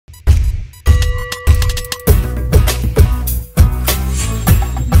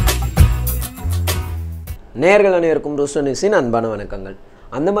நேயர்கள் அனைவருக்கும் ரூஸ்டர் நியூஸின் அன்பான வணக்கங்கள்.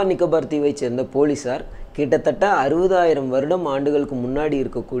 அந்தமான் நிக்கோபார் தீவைச் சேர்ந்த போலீசார் கிட்டத்தட்ட 60,000 வருடம் ஆண்டுகளுக்கு முன்னாடி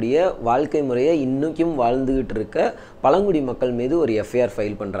இருக்கக்கூடிய வாழ்க்கை முறையை இன்னும் வாழ்ந்துகிட்டு இருக்க பழங்குடி மக்கள் மீது ஒரு எஃப்ஐஆர்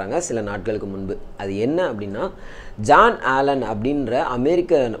ஃபைல் பண்ணுறாங்க சில நாட்களுக்கு முன்பு. அது என்ன அப்படின்னா, ஜான் ஆலன் அப்படின்ற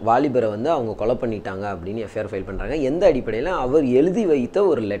அமெரிக்க வாலிபரை அவங்க கொலை பண்ணிட்டாங்க அப்படின்னு எஃப்ஐஆர் ஃபைல் பண்ணுறாங்க. எந்த அடிப்படையில்? அவர் எழுதி வைத்த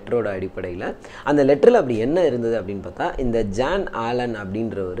ஒரு லெட்டரோட அடிப்படையில். அந்த லெட்டரில் அப்படி என்ன இருந்தது அப்படின்னு பார்த்தா, இந்த ஜான் ஆலன்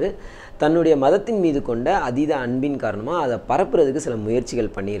அப்படின்றவர் தன்னுடைய மதத்தின் மீது கொண்ட அதீத அன்பின் காரணமாக அதை பரப்புறதுக்கு சில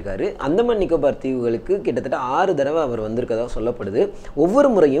முயற்சிகள் பண்ணியிருக்காரு. அந்தமான் நிக்கோபார் தீவுகளுக்கு கிட்டத்தட்ட 6 தடவை அவர் வந்திருக்கதாக சொல்லப்படுது. ஒவ்வொரு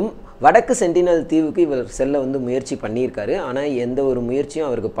முறையும் வடக்கு சென்டினல் தீவுக்கு இவர் செல்ல முயற்சி பண்ணியிருக்காரு. ஆனால் எந்த ஒரு முயற்சியும்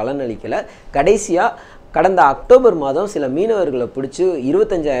அவருக்கு பலனளிக்கலை. கடைசியாக கடந்த அக்டோபர் மாதம் சில மீனவர்களை பிடிச்சி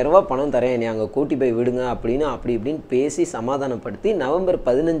 25,000 ரூபா பணம் தரேன், என்னை அங்கே கூட்டி போய் விடுங்க அப்படின்னு இப்படின்னு பேசி சமாதானப்படுத்தி நவம்பர்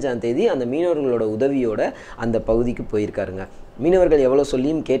 15ஆம் தேதி அந்த மீனவர்களோட உதவியோட அந்த பகுதிக்கு போயிருக்காருங்க. மீனவர்கள் எவ்வளோ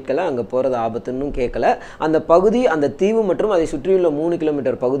சொல்லியும் கேட்கல, அங்கே போகிறது ஆபத்துன்னு கேட்கல. அந்த பகுதி, அந்த தீவு மற்றும் அதை சுற்றியுள்ள 3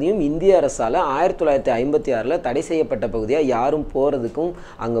 கிலோமீட்டர் பகுதியும் இந்திய அரசால் 1956 தடை செய்யப்பட்ட பகுதியாக, யாரும் போகிறதுக்கும்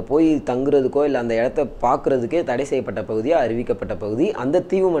அங்கே போய் தங்குறதுக்கோ இல்லை அந்த இடத்த பார்க்குறதுக்கே தடை செய்யப்பட்ட பகுதியாக அறிவிக்கப்பட்ட பகுதி. அந்த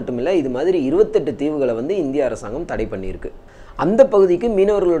தீவு மட்டுமில்லை, இது மாதிரி 28 தீவுகளை இந்திய அரசாங்கம் தடை பண்ணியிருக்கு. அந்த பகுதிக்கு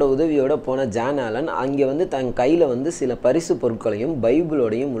மீனவர்களோட உதவியோட போன ஜான் ஆலன் அங்கே தன் கையில் சில பரிசு பொருட்களையும்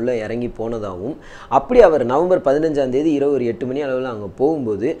பைபிளோடையும் உள்ளே இறங்கி போனதாகவும், அப்படி அவர் நவம்பர் 15ஆம் தேதி இரவு ஒரு 8 மணி அளவில் அங்கே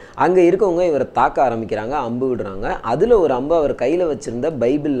போகும்போது அங்கே இருக்கவங்க இவரை தாக்க ஆரம்பிக்கிறாங்க, அம்பு விடுறாங்க. அதில் ஒரு அம்பு அவர் கையில் வச்சுருந்த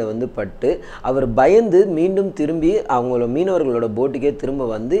பைபிளில் பட்டு அவர் பயந்து மீண்டும் திரும்பி அவங்களோட மீனவர்களோட போட்டுக்கே திரும்ப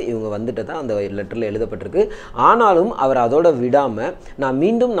இவங்க வந்துட்டு தான் அந்த லெட்டரில் எழுதப்பட்டிருக்கு. ஆனாலும் அவர் அதோட விடாமல், நான்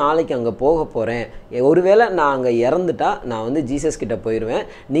மீண்டும் நாளைக்கு அங்கே போக போகிறேன், ஒருவேளை நான் அங்கே இறந்துட்டா நான் ஜீசஸ் கிட்ட போயிடுவேன்,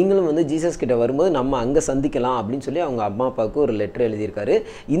 நீங்களும் ஜீசஸ் கிட்ட வரும்போது நம்ம அங்கே சந்திக்கலாம் அப்படின்னு சொல்லி அவங்க அம்மா அப்பாவுக்கு ஒரு லெட்டர் எழுதியிருக்காரு.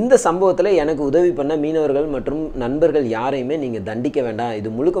 இந்த சம்பவத்தில் எனக்கு உதவி பண்ண மீனவர்கள் மற்றும் நண்பர்கள் யாரையுமே நீங்கள் தண்டிக்க வேண்டாம், இது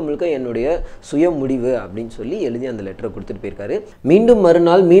முழுக்க முழுக்க என்னுடைய சுய முடிவு அப்படின்னு சொல்லி எழுதி அந்த லெட்டரை கொடுத்துட்டு போயிருக்காரு. மீண்டும்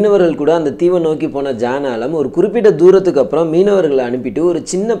மறுநாள் மீனவர்கள் கூட அந்த தீவை நோக்கி போன ஜான் ஆலம் ஒரு குறிப்பிட்ட தூரத்துக்கு அப்புறம் மீனவர்களை அனுப்பிட்டு ஒரு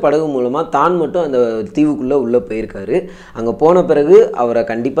சின்ன படகு மூலமாக தான் மட்டும் அந்த தீவுக்குள்ளே உள்ளே போயிருக்காரு. அங்கே போன பிறகு அவரை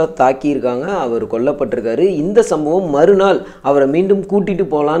கண்டிப்பாக தாக்கியிருக்காங்க, அவர் கொல்லப்பட்டிருக்காரு. இந்த சம்பவம் மறுநாள் அவரை மீண்டும் கூட்டிட்டு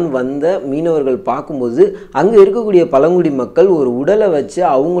போகலான்னு வந்த மீனவர்கள் பார்க்கும்போது அங்கே இருக்கக்கூடிய பழங்குடி மக்கள் ஒரு உடலை வச்சு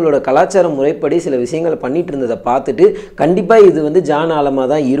அவங்களோட கலாச்சார முறைப்படி சில விஷயங்களை பண்ணிட்டு இருந்ததை பார்த்துட்டு, கண்டிப்பாக இது ஜான் ஆலமாக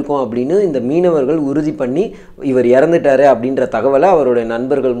தான் இருக்கும் அப்படின்னு இந்த மீனவர்கள் உறுதி பண்ணி இவர் இறந்துட்டாரு அப்படின்ற தகவலை அவருடைய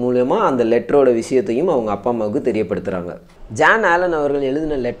நண்பர்கள் மூலமாக அந்த லெட்டரோட விஷயத்தையும் அவங்க அப்பா அம்மாவுக்கு தெரியப்படுத்துகிறாங்க. ஜான் ஆலன் அவர்கள்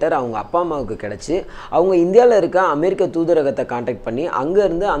எழுதின லெட்டர் அவங்க அப்பா அம்மாவுக்கு கிடச்சி அவங்க இந்தியாவில் இருக்க அமெரிக்க தூதரகத்தை கான்டாக்ட் பண்ணி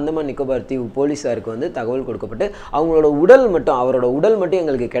அங்கேருந்து அந்தமான் நிக்கோபார் தீவு போலீஸாருக்கு தகவல் கொடுக்கப்பட்டு அவங்களோட அவரோட உடல் மட்டும்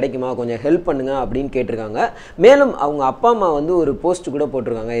எங்களுக்கு கிடைக்குமா, கொஞ்சம் ஹெல்ப் பண்ணுங்க அப்படின்னு கேட்டிருக்காங்க. மேலும் அவங்க அப்பா அம்மா ஒரு போஸ்ட் கூட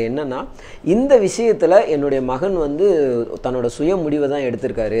போட்டிருக்காங்க. என்னன்னா, இந்த விஷயத்தில் என்னுடைய மகன் தன்னோட சுய முடிவை தான்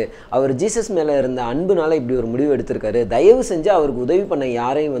எடுத்திருக்காரு, அவர் ஜீசஸ் மேலே இருந்த அன்புனால இப்படி ஒரு முடிவு எடுத்திருக்காரு, தயவு செஞ்சு அவருக்கு உதவி பண்ண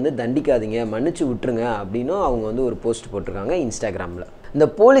யாரையும் தண்டிக்காதீங்க, மன்னிச்சு விட்டுருங்க அப்படின்னு அவங்க ஒரு போஸ்ட் போட்டிருக்காங்க இன்ஸ்டாகிராமில். இந்த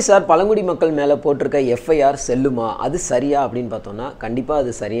போலீஸார் பழங்குடி மக்கள் மேலே போட்டிருக்க எஃப்ஐஆர் செல்லுமா, அது சரியா அப்படின்னு பார்த்தோன்னா கண்டிப்பாக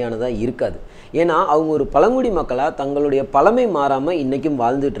அது சரியானதாக இருக்காது. ஏன்னா அவங்க ஒரு பழங்குடி மக்களாக தங்களுடைய பழமை மாறாமல் இன்றைக்கும்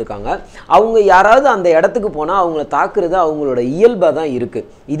வாழ்ந்துட்டு இருக்காங்க. அவங்க யாராவது அந்த இடத்துக்கு போனால் அவங்கள தாக்குறது அவங்களோட இயல்பாக தான் இருக்குது.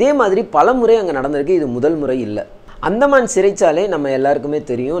 இதே மாதிரி பல முறை அங்கே நடந்திருக்கு, இது முதல் முறை இல்லை. அந்தமான் சிறைச்சாலை நம்ம எல்லாருக்குமே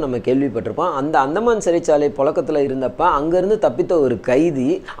தெரியும், நம்ம கேள்விப்பட்டிருப்போம். அந்த அந்தமான் சிறைச்சாலை புழக்கத்தில் இருந்தப்ப அங்கேருந்து தப்பித்த ஒரு கைதி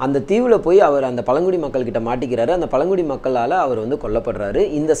அந்த தீவில் போய் அவர் அந்த பழங்குடி மக்கள்கிட்ட மாட்டிக்கிறாரு. அந்த பழங்குடி மக்களால் அவர் கொல்லப்படுறாரு.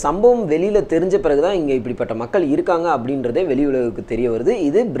 இந்த சம்பவம் வெளியில் தெரிஞ்ச பிறகு தான் இங்கே இப்படிப்பட்ட மக்கள் இருக்காங்க அப்படின்றதே வெளி உலகுக்கு தெரிய வருது.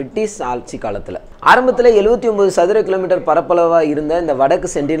 இது பிரிட்டிஷ் ஆட்சி காலத்தில். ஆரம்பத்தில் 79 சதுர கிலோமீட்டர் பரப்பளவாக இருந்த இந்த வடக்கு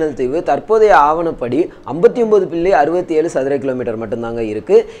சென்டினல் தீவு தற்போதைய ஆவணப்படி 59.67 சதுர கிலோமீட்டர் மட்டும்தாங்க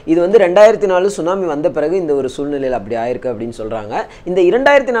இருக்குது. இது 2004 சுனாமி வந்த பிறகு இந்த ஒரு சூழ்நிலை அப்படி ஆயிருக்கு அப்படின்னு சொல்றாங்க. இந்த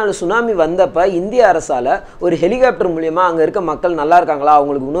 2004 சுனாமி வந்தப்ப இந்திய அரசால ஒரு ஹெலிகாப்டர் மூலமா அங்க இருக்க மக்கள் நல்லா இருக்காங்களா,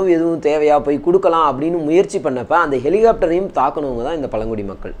 அவங்களுக்கு உணவு எதுவும் தேவையா, போய் கொடுக்கலாம் அப்படின்னு முயற்சி பண்ணப்ப அந்த ஹெலிகாப்டரையும் தாக்கணுங்க தான் இந்த பழங்குடி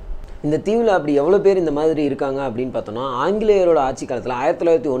மக்கள். இந்த தீவில் அப்படி எவ்வளோ பேர் இந்த மாதிரி இருக்காங்க அப்படின்னு பார்த்தோன்னா, ஆங்கிலேயரோட ஆட்சி காலத்தில்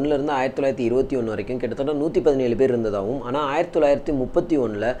 1901 1921 வரைக்கும் கிட்டத்தட்ட 117 பேர் இருந்ததாகவும், ஆனால்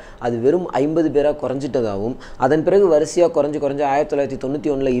 1931 அது வெறும் 50 பேராக குறைஞ்சிட்டதாகவும், அதன் பிறகு வரிசையாக குறைஞ்சு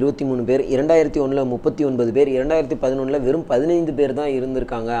 1991 23 பேர், 2001 39 பேர், 2011 வெறும் 15 பேர் தான்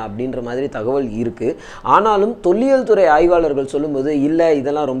இருந்திருக்காங்க அப்படின்ற மாதிரி தகவல் இருக்குது. ஆனாலும் தொல்லியல் துறை ஆய்வாளர்கள் சொல்லும்போது இல்லை,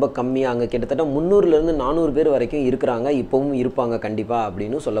 இதெல்லாம் ரொம்ப கம்மி, அங்கே கிட்டத்தட்ட 300 400 பேர் வரைக்கும் இருக்கிறாங்க, இப்போவும் இருப்பாங்க கண்டிப்பாக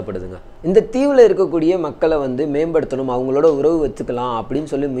அப்படின்னு சொல்லப்படுது. இருக்குதுங்க. இந்த தீவில் இருக்கக்கூடிய மக்களை வந்து மேம்படுத்தணும், அவங்களோட உறவு வச்சுக்கலாம் அப்படின்னு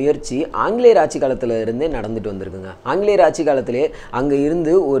சொல்லி முயற்சி ஆங்கிலேயர் ஆட்சி காலத்தில் இருந்தே நடந்துட்டு வந்திருக்குங்க. ஆங்கிலேயர் ஆட்சி காலத்திலே அங்கே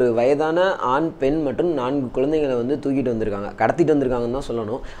இருந்து ஒரு வயதான ஆண், பெண் மற்றும் 4 குழந்தைகளை வந்து தூக்கிட்டு வந்திருக்காங்க, கடத்திட்டு வந்திருக்காங்கன்னு தான்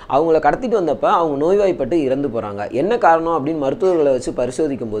சொல்லணும். அவங்கள கடத்திட்டு வந்தப்போ அவங்க நோய்வாய்ப்பட்டு இறந்து போகிறாங்க. என்ன காரணம் அப்படின்னு மருத்துவர்களை வச்சு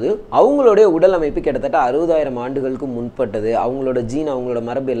பரிசோதிக்கும் போது அவங்களுடைய உடல் அமைப்பு கிட்டத்தட்ட 60,000 ஆண்டுகளுக்கு முன்பட்டது. அவங்களோட ஜீன், அவங்களோட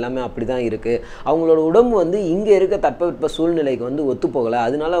மரபு எல்லாமே அப்படி தான் இருக்குது. அவங்களோட உடம்பு வந்து இங்கே இருக்க தட்பவெட்ப சூழ்நிலைக்கு வந்து ஒத்து போகலை,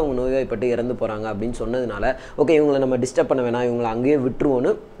 அதனால அவங்க நோய்வாய்ப்பட்டு இறந்து போகிறாங்க அப்படின்னு சொன்னதுனால ஓகே இவங்களை நம்ம டிஸ்டர்ப் பண்ண வேணாம், இவங்களை அங்கேயே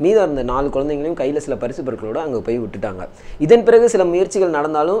விட்டுருவோன்னு மீதம் இருந்த 4 குழந்தைங்களையும் கையில் சில பரிசு பொருட்களோடு அங்கே போய் விட்டுட்டாங்க. இதன் பிறகு சில முயற்சிகள்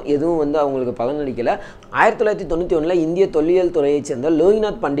நடந்தாலும் எதுவும் வந்து அவங்களுக்கு பலனளிக்கலை. 1991 இந்திய தொல்லியல் துறையைச் சேர்ந்த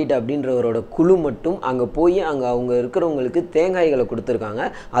லோகிநாத் பண்டிட் அப்படின்றவரோட குழு மட்டும் அங்கே போய் அங்கே அவங்க இருக்கிறவங்களுக்கு தேங்காய்களை கொடுத்துருக்காங்க.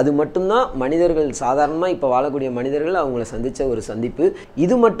 அது மட்டும்தான் மனிதர்கள், சாதாரணமாக இப்போ வாழக்கூடிய மனிதர்கள் அவங்கள சந்தித்த ஒரு சந்திப்பு.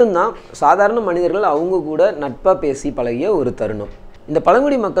 இது மட்டும்தான் சாதாரண மனிதர்கள் அவங்க கூட நட்பாக பேசி பழகிய ஒரு தருணம். இந்த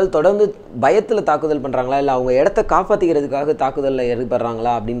பழங்குடி மக்கள் தொடர்ந்து பயத்தில் தாக்குதல் பண்ணுறாங்களா, இல்லை அவங்க இடத்த காப்பாற்றிக்கிறதுக்காக தாக்குதலில்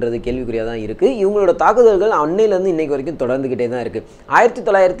ஈடுபடுறாங்களா அப்படின்றது கேள்விக்குறியாக தான் இருக்குது. இவங்களோட தாக்குதல்கள் அன்னையிலேருந்து இன்றைக்கு வரைக்கும் தொடர்ந்துக்கிட்டே தான் இருக்குது.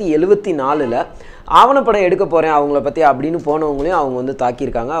 1974 ஆவணப்படம் எடுக்க போகிறேன் அவங்கள பற்றி அப்படின்னு போனவங்களையும் அவங்க வந்து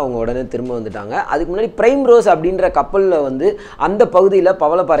தாக்கியிருக்காங்க. அவங்க உடனே திரும்ப வந்துட்டாங்க. அதுக்கு முன்னாடி பிரைம் ரோஸ் அப்படின்ற கப்பலில் வந்து அந்த பகுதியில்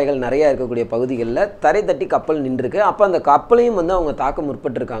பவளப்பாறைகள் நிறையா இருக்கக்கூடிய பகுதிகளில் தரை தட்டி கப்பல் நின்றுருக்கு. அப்போ அந்த கப்பலையும் வந்து அவங்க தாக்க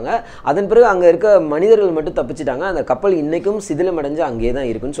முற்பட்டுருக்காங்க. அதன் பிறகு அங்கே இருக்க மனிதர்கள் மட்டும் தப்பிச்சிட்டாங்க. அந்த கப்பல் இன்றைக்கும் சிதிலமடைஞ்சு அங்கேயே தான்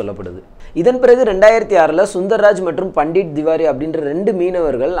இருக்குன்னு சொல்லப்படுது. இதன் பிறகு 2006 சுந்தர்ராஜ் மற்றும் பண்டிட் திவாரி அப்படின்ற 2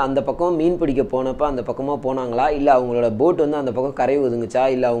 மீனவர்கள் அந்த பக்கம் மீன் பிடிக்க போனப்போ அந்த பக்கமாக போனாங்களா, இல்லை அவங்களோட போட் வந்து அந்த பக்கம் கரை ஒதுங்குச்சா,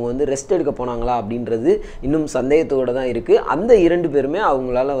 இல்லை அவங்க வந்து ரெஸ்ட் எடுக்க போனாங்களா அப்படின்றது இன்னும் சந்தேகத்தோடு தான் இருக்குது. அந்த 2 பேருமே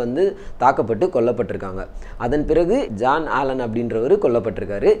அவங்களால வந்து தாக்கப்பட்டு கொல்லப்பட்டிருக்காங்க. அதன் பிறகு ஜான் ஆலன் அப்படின்றவர்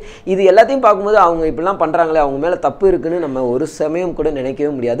கொல்லப்பட்டிருக்காரு. இது எல்லாத்தையும் பார்க்கும்போது அவங்க இப்படிலாம் பண்ணுறாங்களே, அவங்க மேலே தப்பு இருக்குன்னு நம்ம ஒரு சமயம் கூட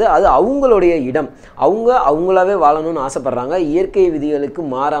நினைக்கவே முடியாது. அது அவங்களுடைய இடம், அவங்களாவே வாழணும்னு ஆசைப்படுறாங்க. இயற்கை விதிகளுக்கு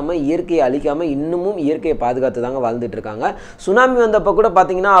மாறாமல், இயற்கையை அழிக்காமல் இன்னமும் இயற்கையை பாதுகாத்து தாங்க வாழ்ந்துட்டு இருக்காங்க. சுனாமி வந்தப்போ கூட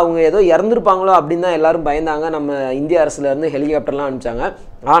பார்த்தீங்கன்னா அவங்க ஏதோ இறந்துருப்பாங்களோ அப்படின்னு தான் எல்லாரும் பயந்தாங்க. நம்ம இந்திய அரசுலேருந்து ஹெலிகாப்டர்லாம் அனுப்பிச்சாங்க.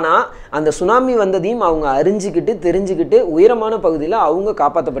 ஆனால் அந்த சுனாமி வந்ததையும் அவங்க அறிஞ்சிக்கிட்டு தெரிஞ்சுக்கிட்டு உயரமான பகுதியில் அவங்க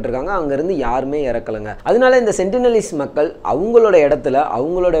காப்பாற்றப்பட்டிருக்காங்க. அங்கேருந்து யாருமே இறக்கலைங்க. அதனால இந்த சென்டினலிஸ் மக்கள் அவங்களோட இடத்துல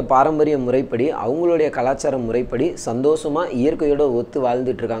அவங்களோட பாரம்பரிய முறைப்படி, அவங்களுடைய கலாச்சார முறைப்படி சந்தோஷமாக இயற்கையோடு ஒத்து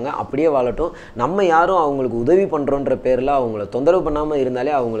வாழ்ந்துட்டு இருக்காங்க. அப்படியே வாழட்டும். நம்ம யாரும் அவங்களுக்கு உதவி பண்ணுறோன்ற பேரில் அவங்கள தொந்தரவு பண்ணாமல்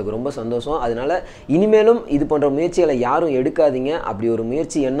இருந்தாலே அவங்களுக்கு ரொம்ப சந்தோஷம். அதனால் இனிமேலும் இது போன்ற முயற்சிகளை யாரும் எடுக்காதீங்க. அப்படி ஒரு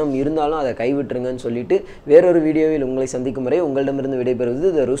முயற்சி எண்ணம் இருந்தாலும் அதை கைவிட்டுருங்கன்னு சொல்லிட்டு வேறொரு வீடியோவில் உங்களை சந்திக்கும் வரை உங்களிடமிருந்து விடைபெறுவது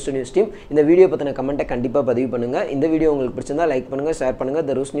த ரூஸ்டர் நியூஸ் டீம். இந்த வீடியோ பற்றின கமெண்ட்டை கண்டிப்பாக பதிவு பண்ணுங்கள். இந்த வீடியோ உங்களுக்கு பிடிச்சிருந்தா லைக் பண்ணுங்கள், ஷேர் பண்ணுங்கள்.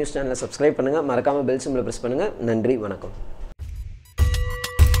 த ரூஸ்டர் நியூஸ் சேனலை சப்ஸ்கிரைப் பண்ணுங்கள். மறக்காமல் பெல் சிம்பலை ப்ரெஸ் பண்ணுங்கள். நன்றி, வணக்கம்.